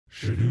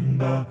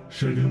Shadoomba,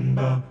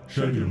 shadoomba,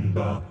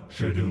 shadoomba,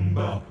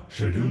 shadoomba,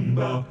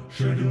 shadoomba,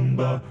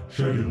 shadoomba,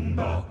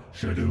 shadoomba,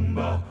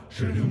 shadoomba,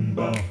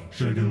 shadoomba,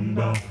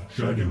 shadoomba,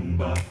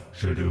 shadoomba,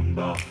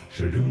 shadoomba,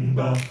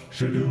 shadoomba,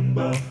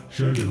 shadoomba,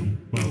 shadoom,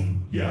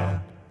 boom,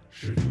 yeah.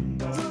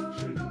 Shadoomba,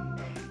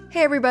 shadoomba.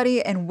 Hey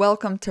everybody, and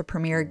welcome to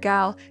Premiere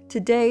Gal.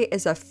 Today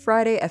is a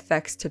Friday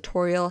Effects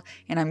tutorial,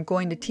 and I'm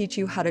going to teach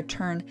you how to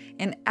turn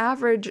an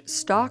average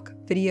stock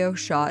video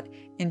shot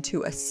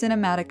into a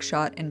cinematic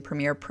shot in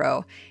Premiere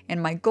Pro.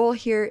 And my goal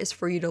here is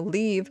for you to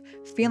leave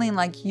feeling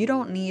like you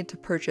don't need to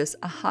purchase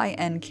a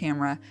high-end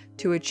camera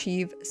to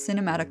achieve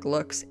cinematic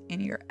looks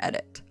in your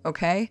edit,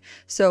 okay?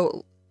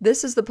 So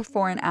this is the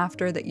before and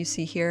after that you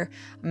see here.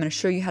 I'm going to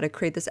show you how to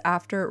create this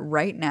after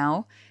right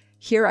now.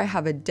 Here I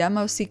have a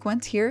demo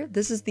sequence here.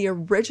 This is the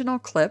original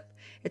clip.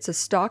 It's a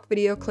stock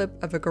video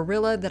clip of a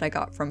gorilla that I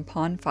got from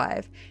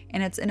Pond5,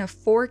 and it's in a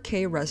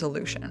 4K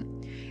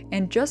resolution.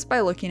 And just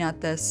by looking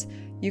at this,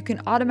 you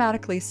can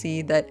automatically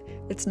see that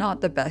it's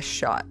not the best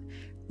shot.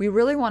 We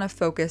really want to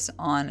focus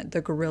on the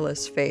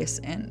gorilla's face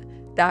and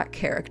that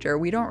character.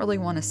 We don't really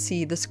want to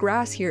see this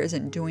grass here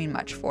isn't doing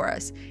much for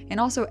us. And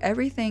also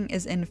everything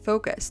is in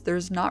focus.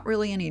 There's not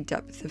really any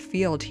depth of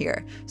field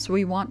here. So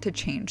we want to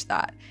change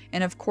that.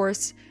 And of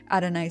course,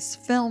 add a nice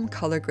film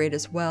color grade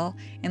as well.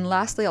 And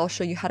lastly, I'll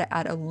show you how to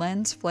add a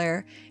lens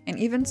flare and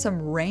even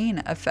some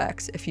rain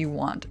effects if you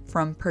want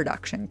from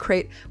Production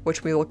Crate,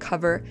 which we will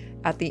cover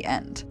at the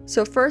end.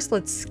 So first,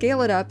 let's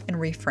scale it up and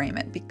reframe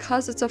it.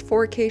 Because it's a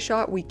 4K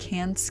shot, we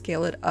can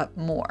scale it up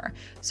more.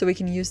 So we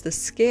can use the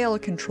scale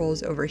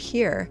controls over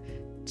here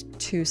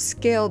to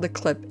scale the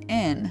clip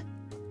in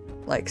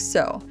like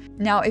so.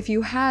 Now, if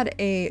you had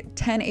a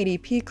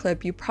 1080p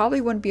clip, you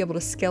probably wouldn't be able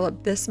to scale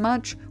up this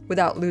much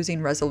without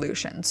losing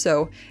resolution.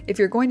 So if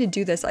you're going to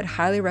do this, I'd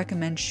highly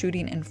recommend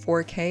shooting in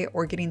 4K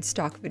or getting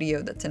stock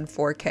video that's in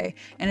 4K,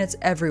 and it's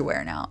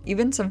everywhere now.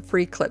 Even some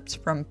free clips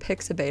from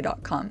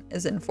pixabay.com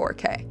is in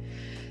 4K.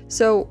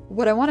 So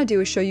what I want to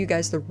do is show you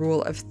guys the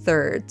rule of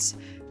thirds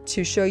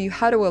to show you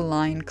how to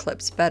align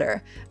clips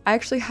better. I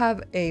actually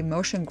have a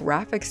motion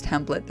graphics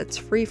template that's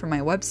free from my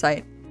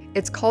website.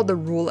 It's called the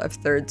Rule of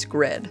Thirds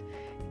Grid,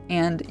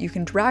 and you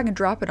can drag and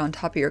drop it on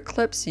top of your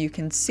clip so you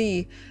can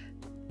see,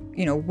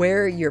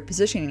 where you're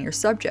positioning your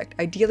subject.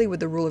 Ideally,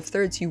 with the rule of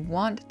thirds, you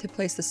want to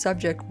place the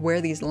subject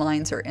where these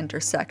lines are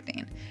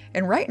intersecting.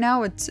 And right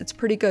now, it's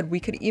pretty good.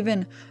 We could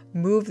even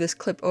move this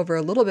clip over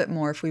a little bit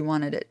more if we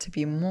wanted it to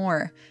be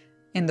more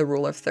in the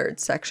rule of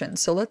thirds section.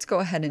 So let's go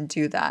ahead and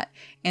do that.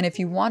 And if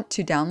you want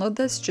to download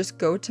this, just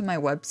go to my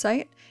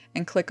website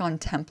and click on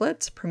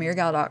templates,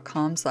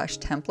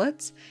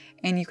 premieregal.com/templates,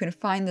 and you can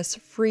find this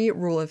free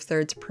rule of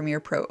thirds Premiere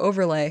Pro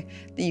overlay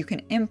that you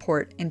can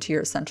import into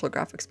your Essential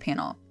Graphics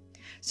panel.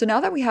 So now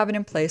that we have it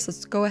in place,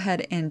 let's go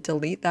ahead and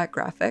delete that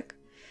graphic.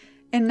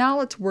 And now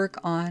let's work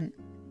on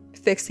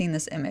fixing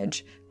this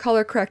image,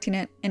 color correcting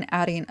it, and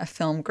adding a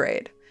film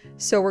grade.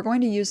 So we're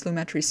going to use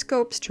Lumetri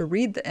scopes to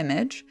read the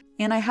image.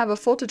 And I have a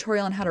full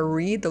tutorial on how to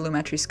read the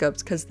Lumetri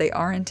scopes because they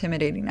are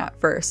intimidating at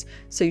first.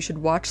 So you should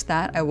watch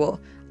that. I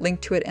will link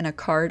to it in a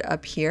card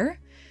up here.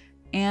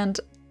 And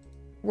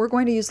we're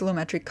going to use the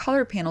Lumetri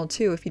color panel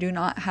too. If you do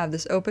not have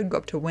this open, go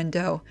up to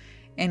Window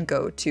and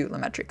go to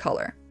Lumetri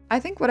color. I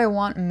think what I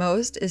want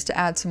most is to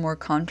add some more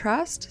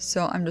contrast.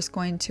 So I'm just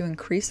going to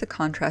increase the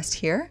contrast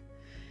here.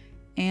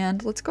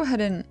 And let's go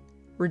ahead and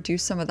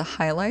reduce some of the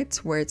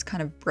highlights where it's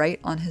kind of bright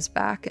on his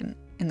back and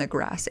in the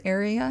grass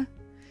area.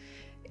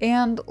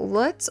 And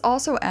let's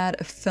also add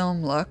a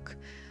film look.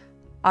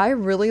 I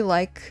really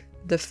like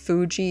the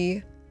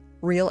Fuji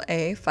Real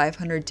A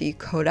 500D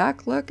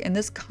Kodak look, and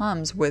this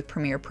comes with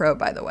Premiere Pro,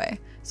 by the way.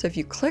 So if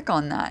you click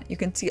on that, you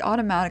can see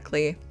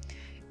automatically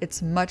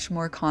it's much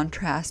more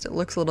contrast. It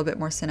looks a little bit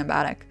more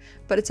cinematic,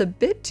 but it's a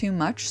bit too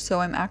much,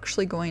 so I'm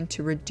actually going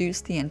to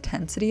reduce the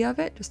intensity of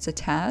it just a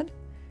tad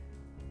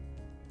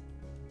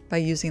by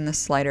using the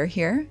slider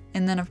here.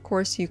 And then of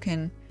course you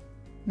can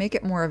make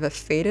it more of a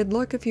faded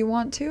look if you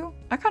want to.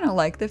 I kind of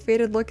like the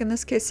faded look in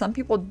this case. Some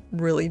people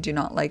really do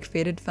not like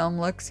faded film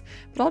looks,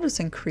 but I'll just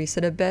increase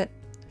it a bit.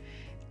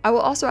 I will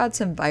also add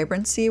some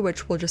vibrancy,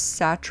 which will just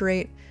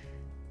saturate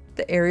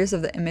the areas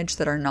of the image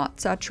that are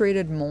not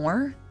saturated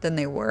more than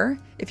they were.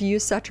 If you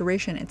use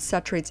saturation, it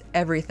saturates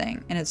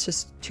everything and it's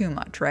just too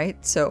much,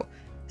 right? So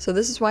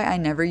this is why I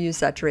never use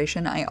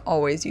saturation. I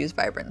always use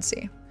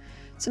vibrancy.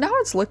 So now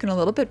it's looking a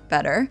little bit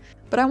better,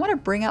 but I want to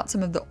bring out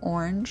some of the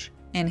orange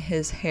in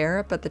his hair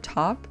up at the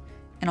top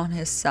and on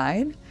his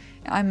side.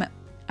 I'm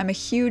a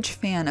huge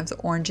fan of the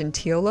orange and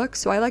teal look,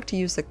 so I like to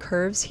use the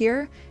curves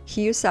here.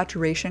 He used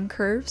saturation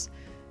curves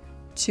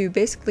to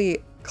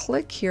basically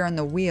click here on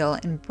the wheel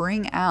and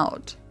bring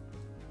out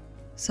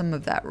some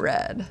of that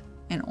red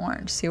and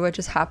orange. See what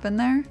just happened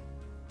there? You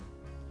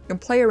can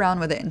play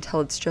around with it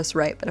until it's just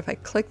right, but if I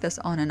click this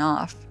on and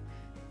off,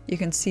 you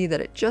can see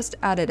that it just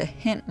added a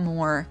hint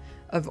more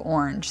of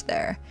orange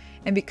there.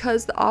 And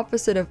because the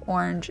opposite of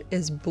orange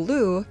is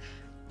blue,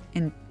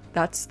 and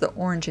that's the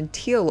orange and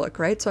teal look,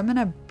 right? So I'm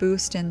gonna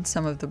boost in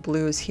some of the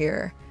blues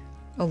here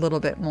a little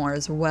bit more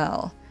as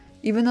well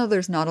Even though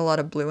there's not a lot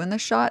of blue in the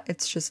shot,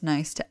 it's just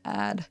nice to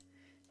add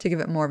to give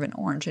it more of an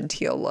orange and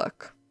teal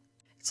look.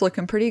 It's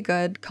looking pretty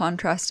good,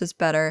 contrast is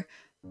better,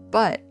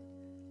 but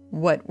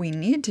what we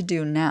need to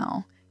do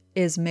now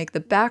is make the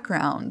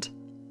background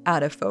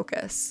out of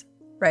focus,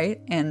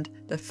 right? And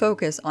the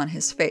focus on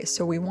his face.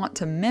 So we want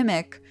to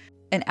mimic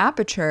an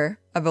aperture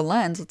of a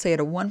lens, let's say at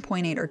a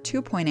 1.8 or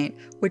 2.8,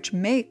 which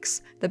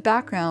makes the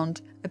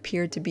background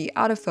appear to be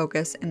out of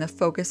focus and the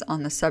focus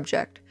on the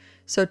subject.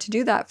 So to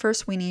do that,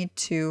 first we need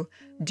to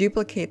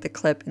duplicate the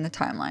clip in the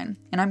timeline.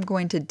 And I'm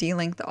going to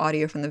delink the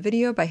audio from the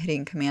video by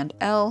hitting Command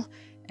L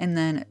and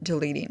then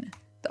deleting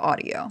the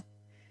audio.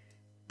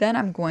 Then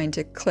I'm going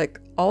to click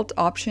Alt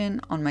Option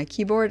on my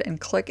keyboard and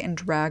click and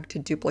drag to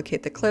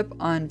duplicate the clip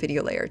on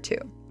video layer 2.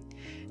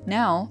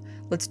 Now,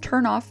 let's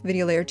turn off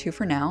video layer 2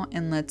 for now,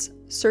 and let's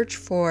search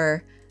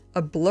for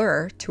a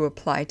blur to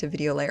apply to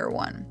video layer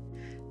 1.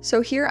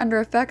 So here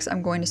under effects,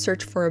 I'm going to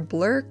search for a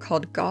blur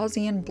called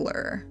Gaussian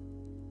blur.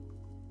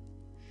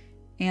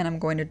 And I'm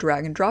going to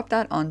drag and drop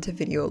that onto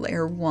video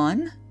layer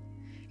 1.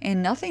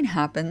 And nothing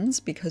happens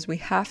because we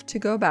have to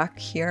go back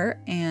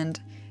here and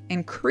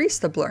increase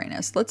the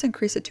blurriness. Let's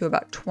increase it to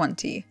about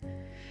 20.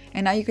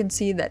 And now you can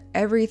see that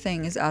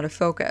everything is out of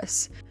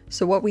focus.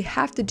 So what we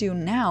have to do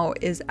now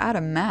is add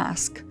a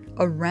mask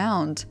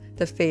around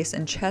the face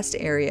and chest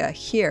area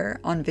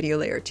here on video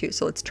layer 2.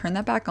 So let's turn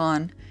that back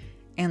on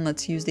and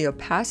let's use the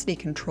opacity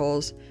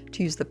controls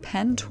to use the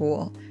pen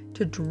tool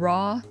to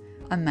draw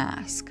a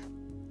mask.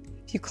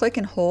 If you click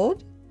and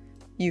hold,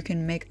 you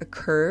can make a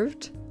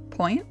curved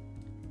point,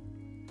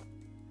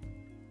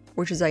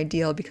 which is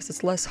ideal because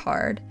it's less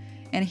hard.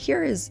 And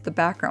here is the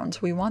background,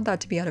 so we want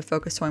that to be out of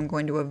focus, so I'm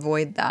going to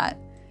avoid that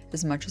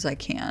as much as I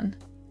can.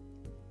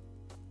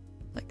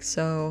 Like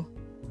so.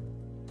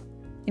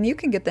 And you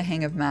can get the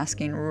hang of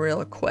masking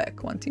real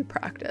quick once you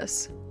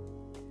practice.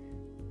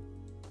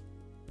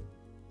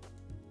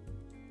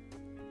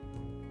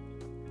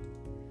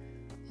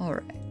 All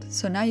right,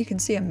 so now you can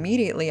see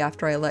immediately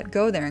after I let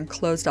go there and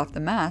closed off the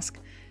mask,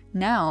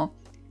 now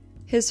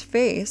his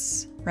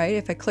face, right,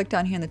 if I click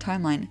down here in the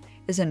timeline,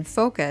 is in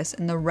focus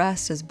and the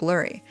rest is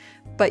blurry.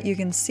 But you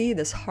can see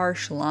this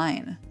harsh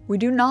line. We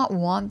do not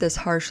want this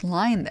harsh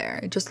line there.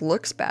 It just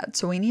looks bad.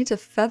 So we need to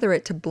feather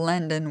it to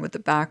blend in with the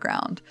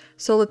background.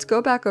 So let's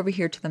go back over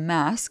here to the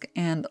mask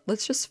and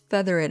let's just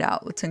feather it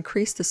out. Let's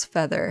increase this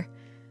feather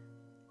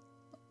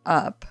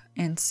up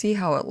and see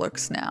how it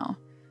looks now.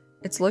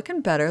 It's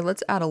looking better.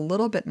 Let's add a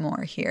little bit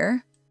more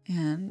here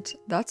and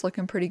that's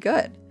looking pretty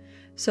good.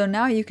 So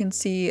now you can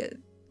see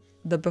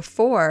the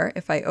before.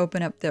 If I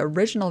open up the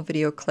original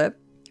video clip,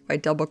 if I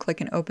double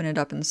click and open it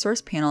up in the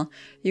source panel,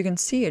 you can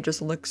see it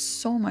just looks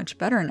so much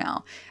better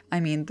now. I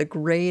mean, the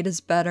grade is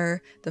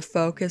better, the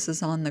focus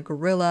is on the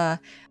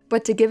gorilla,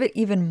 but to give it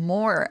even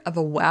more of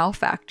a wow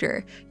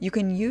factor, you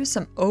can use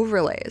some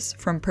overlays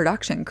from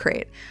Production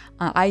Crate.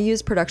 I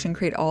use Production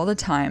Crate all the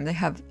time. They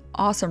have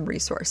awesome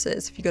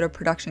resources. If you go to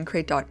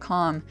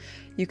productioncrate.com,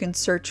 you can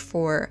search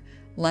for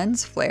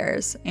lens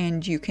flares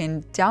and you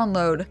can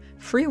download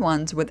free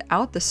ones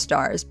without the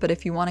stars. But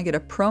if you want to get a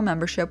pro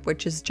membership,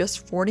 which is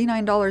just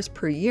 $49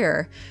 per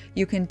year,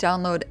 you can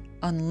download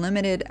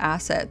unlimited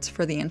assets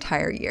for the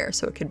entire year.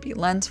 So it could be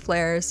lens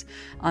flares.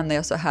 They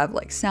also have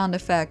like sound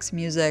effects,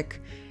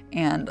 music,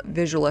 and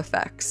visual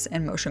effects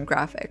and motion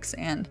graphics.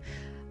 And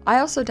I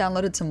also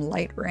downloaded some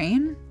light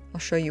rain. I'll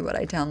show you what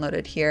I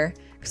downloaded here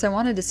because I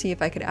wanted to see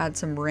if I could add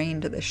some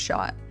rain to this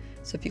shot.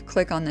 So if you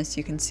click on this,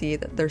 you can see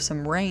that there's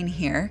some rain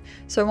here.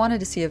 So I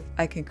wanted to see if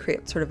I could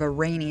create sort of a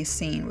rainy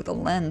scene with a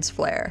lens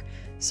flare.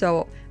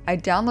 So I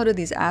downloaded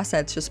these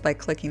assets just by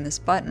clicking this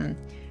button,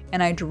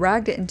 and I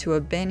dragged it into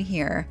a bin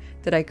here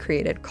that I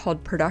created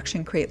called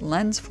Production Crate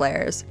Lens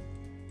Flares.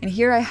 And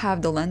here I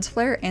have the lens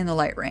flare and the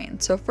light rain.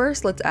 So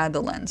first let's add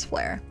the lens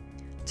flare.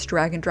 Let's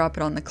drag and drop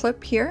it on the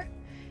clip here,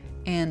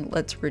 and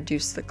let's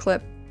reduce the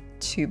clip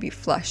to be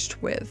flushed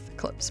with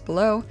clips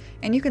below.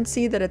 And you can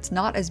see that it's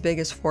not as big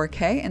as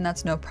 4K, and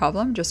that's no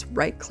problem. Just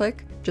right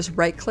click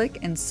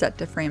and set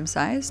to frame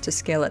size to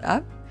scale it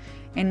up.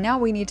 And now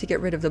we need to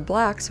get rid of the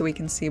black so we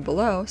can see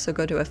below. So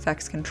go to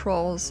Effects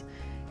Controls,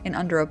 and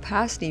under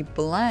Opacity,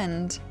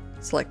 Blend,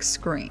 select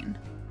Screen.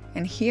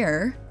 And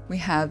here we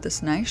have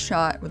this nice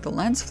shot with the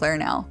lens flare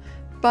now,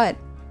 but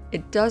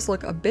it does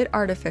look a bit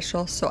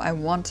artificial, so I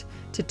want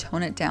to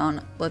tone it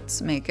down.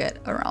 Let's make it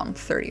around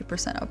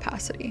 30%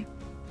 opacity.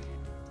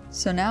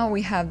 So now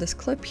we have this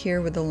clip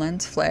here with the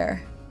lens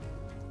flare,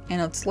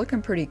 and it's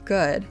looking pretty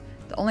good.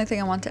 The only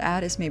thing I want to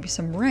add is maybe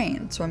some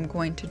rain. So I'm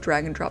going to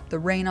drag and drop the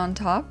rain on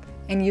top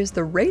and use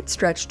the rate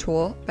stretch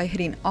tool by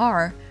hitting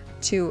R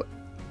to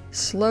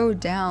slow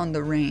down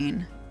the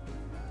rain,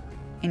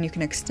 and you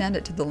can extend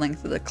it to the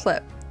length of the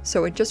clip.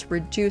 So it just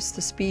reduced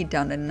the speed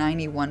down to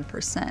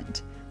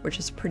 91%, which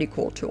is a pretty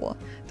cool tool.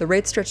 The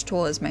rate stretch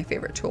tool is my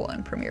favorite tool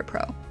in Premiere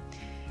Pro.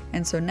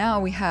 And so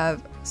now we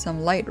have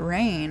some light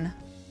rain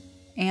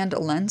and a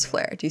lens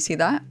flare. Do you see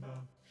that?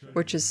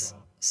 Which is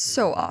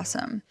so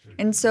awesome.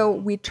 And so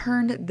we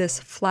turned this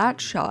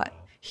flat shot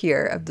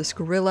here of this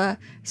gorilla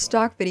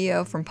stock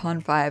video from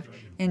Pond 5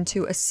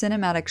 into a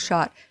cinematic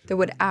shot that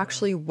would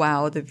actually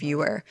wow the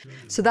viewer.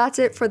 So that's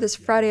it for this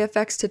Friday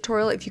Effects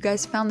tutorial. If you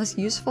guys found this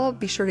useful,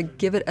 be sure to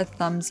give it a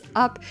thumbs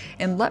up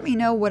and let me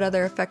know what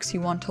other effects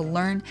you want to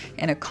learn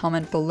in a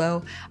comment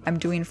below. I'm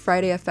doing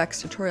Friday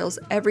Effects tutorials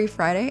every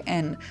Friday,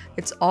 and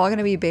it's all going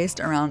to be based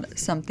around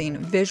something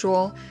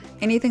visual,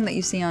 anything that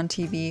you see on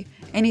TV,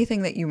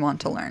 anything that you want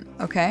to learn,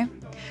 okay?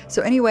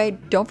 So anyway,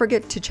 don't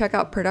forget to check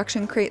out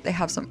Production Crate. They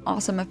have some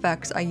awesome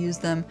effects. I use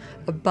them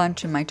a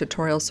bunch in my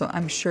tutorials, so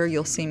I'm sure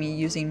you'll see me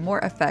using more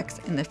effects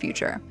in the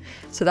future.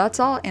 So that's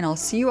all, and I'll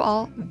see you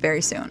all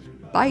very soon.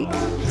 Bye!